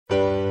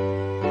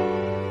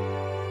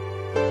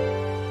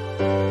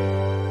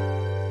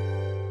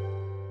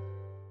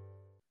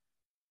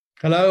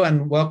Hello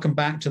and welcome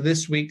back to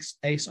this week's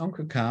ACE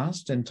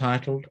Oncocast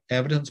entitled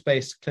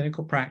Evidence-Based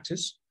Clinical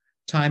Practice,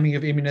 Timing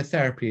of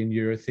Immunotherapy in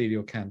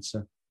Urothelial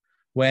Cancer,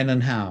 When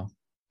and How.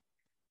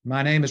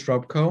 My name is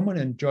Rob Coleman,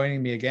 and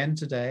joining me again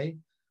today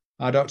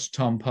are Dr.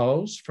 Tom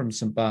Powles from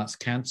St. Bart's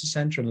Cancer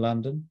Centre in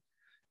London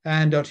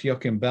and Dr.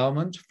 Joaquim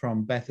Bellmunt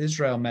from Beth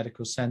Israel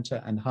Medical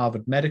Center and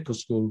Harvard Medical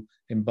School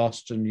in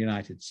Boston,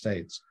 United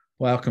States.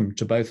 Welcome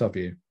to both of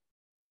you.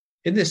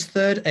 In this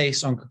third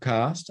ACE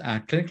Oncocast, our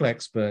clinical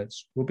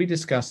experts will be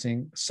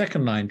discussing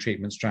second-line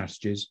treatment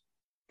strategies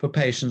for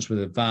patients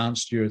with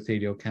advanced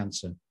urothelial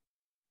cancer.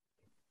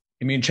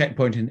 Immune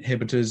checkpoint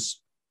inhibitors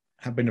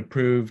have been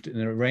approved in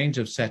a range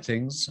of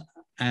settings,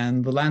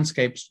 and the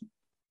landscape's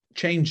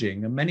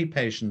changing, and many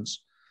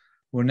patients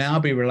will now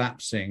be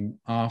relapsing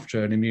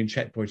after an immune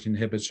checkpoint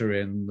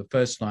inhibitor in the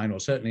first line or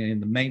certainly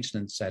in the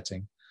maintenance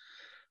setting.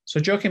 So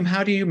Joachim,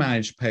 how do you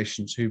manage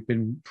patients who've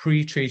been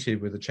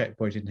pre-treated with a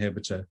checkpoint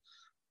inhibitor,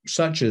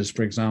 such as,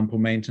 for example,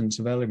 maintenance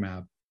of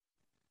avelumab?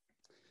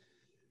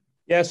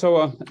 Yeah,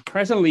 so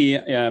presently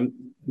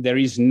there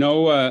is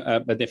no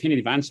a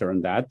definitive answer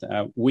on that.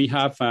 We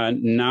have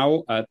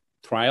now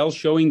trials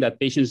showing that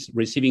patients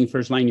receiving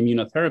first-line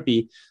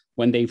immunotherapy,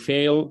 when they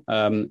fail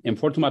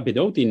enfortumab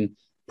vedotin,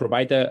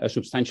 provide a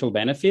substantial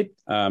benefit.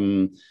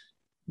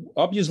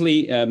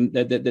 Obviously,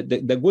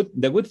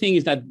 the good thing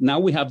is that now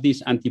we have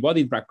these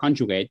antibody-drug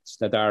conjugates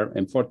that are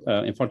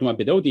enfortumab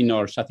vedotin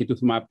or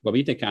sacituzumab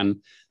govitecan.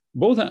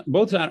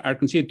 Both are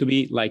considered to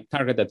be like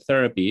targeted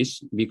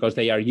therapies because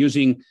they are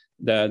using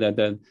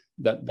the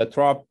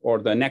TROP or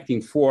the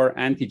Nectin-4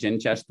 antigen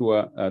just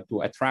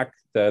to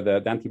attract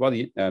the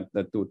antibody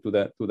to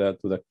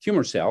the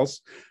tumor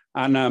cells.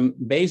 And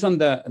based on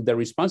the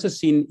responses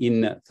seen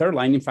in third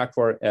line, in fact,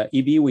 for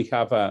EB, we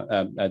have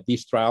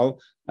this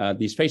trial,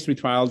 this phase 3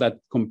 trial that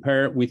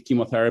compare with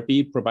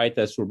chemotherapy, provide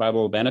a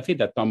survival benefit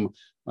that Tom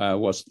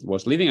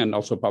was leading and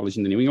also published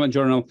in the New England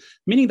Journal,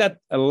 meaning that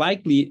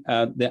likely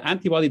the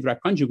antibody drug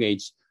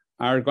conjugates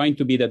are going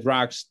to be the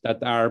drugs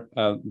that are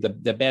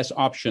the best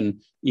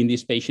option in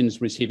these patients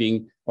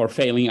receiving or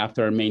failing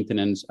after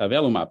maintenance of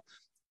avelumab.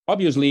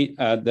 Obviously,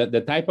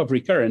 the type of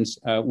recurrence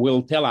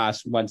will tell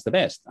us what's the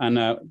best,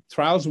 and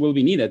trials will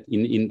be needed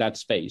in that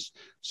space.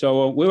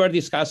 So we were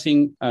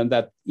discussing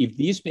that if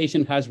this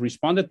patient has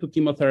responded to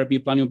chemotherapy,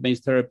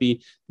 platinum-based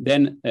therapy,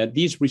 then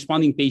this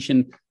responding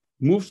patient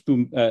moves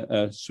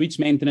to switch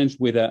maintenance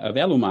with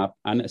avelumab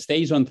and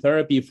stays on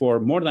therapy for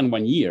more than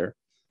 1 year.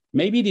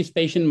 Maybe this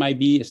patient might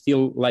be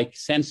still like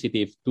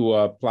sensitive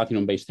to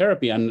platinum-based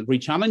therapy, and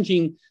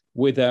rechallenging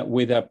with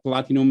a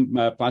platinum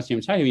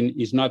platinum-cyclovine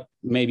is not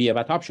maybe a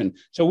bad option.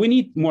 So we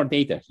need more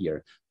data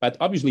here. But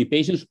obviously,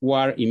 patients who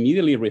are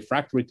immediately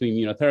refractory to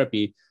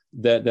immunotherapy,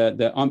 the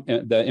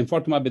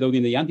enfortumab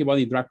vedotin, the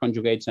antibody drug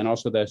conjugates, and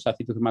also the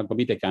sacituzumab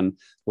govitecan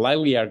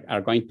likely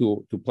are going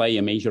to play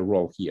a major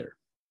role here.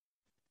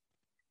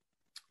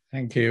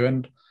 Thank you.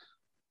 And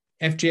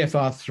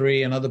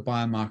FGFR3 and other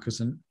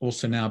biomarkers are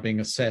also now being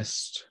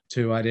assessed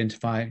to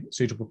identify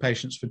suitable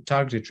patients for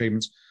targeted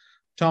treatments.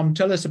 Tom,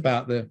 tell us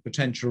about the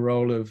potential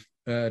role of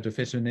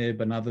erdafitinib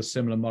and other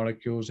similar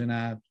molecules in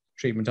our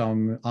treatment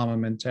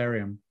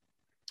armamentarium.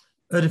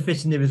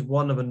 Erdafitinib is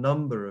one of a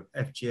number of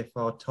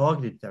FGFR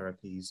targeted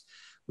therapies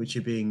which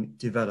are being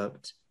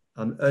developed.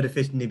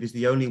 Erdafitinib is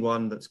the only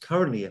one that's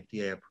currently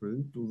FDA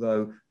approved,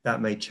 although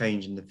that may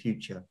change in the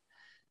future.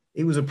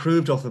 It was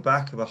approved off the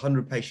back of a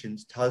 100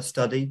 patients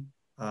study,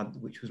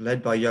 which was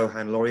led by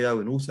Johan Loriot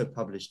and also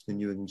published in the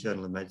New England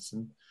Journal of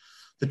Medicine.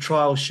 The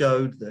trial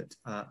showed that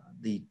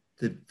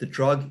the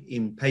drug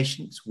in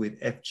patients with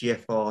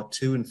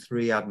FGFR2 and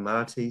 3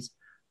 abnormalities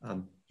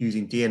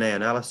using DNA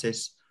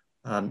analysis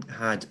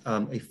had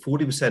a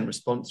 40%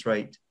 response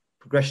rate,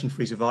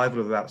 progression-free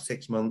survival of about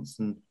 6 months,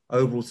 and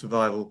overall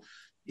survival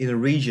in a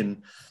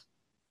region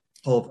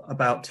of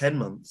about 10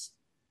 months.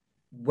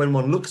 When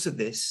one looks at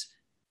this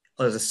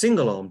as a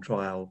single-arm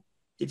trial,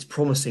 it's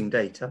promising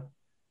data.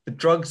 The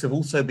drugs have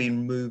also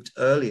been moved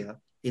earlier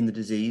in the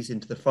disease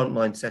into the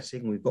frontline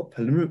setting. We've got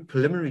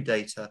preliminary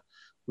data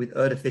with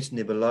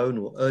erdafitinib alone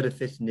or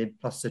erdafitinib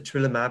plus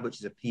satrilimab, which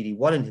is a PD-1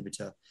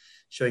 inhibitor,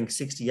 showing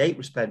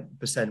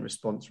 68%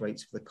 response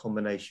rates for the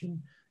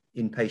combination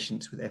in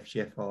patients with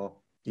FGFR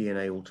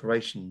DNA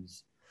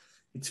alterations.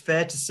 It's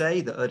fair to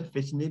say that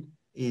erdafitinib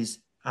is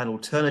an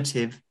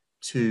alternative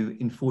to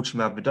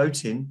enfortumab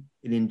vedotin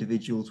in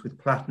individuals with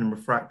platinum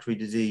refractory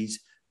disease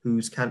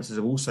whose cancers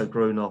have also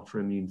grown after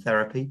immune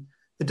therapy.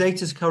 The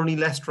data is currently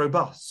less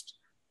robust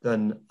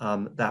than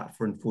that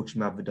for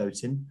enfortumab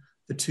vedotin.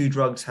 The two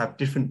drugs have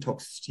different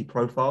toxicity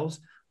profiles,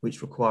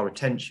 which require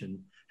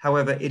attention.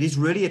 However, it is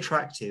really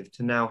attractive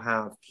to now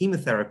have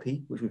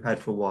chemotherapy, which we've had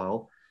for a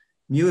while,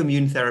 new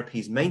immune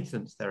therapies,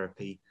 maintenance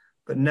therapy,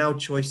 but now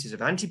choices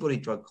of antibody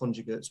drug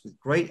conjugates with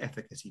great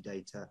efficacy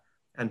data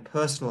and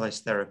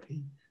personalized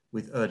therapy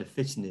with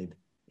erdafitinib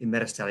in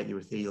metastatic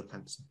urothelial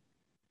cancer.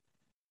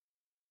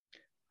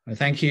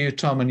 Thank you,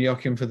 Tom and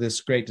Joachim, for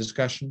this great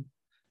discussion.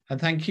 And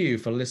thank you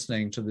for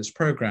listening to this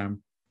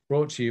program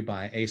brought to you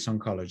by ACE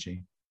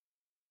Oncology.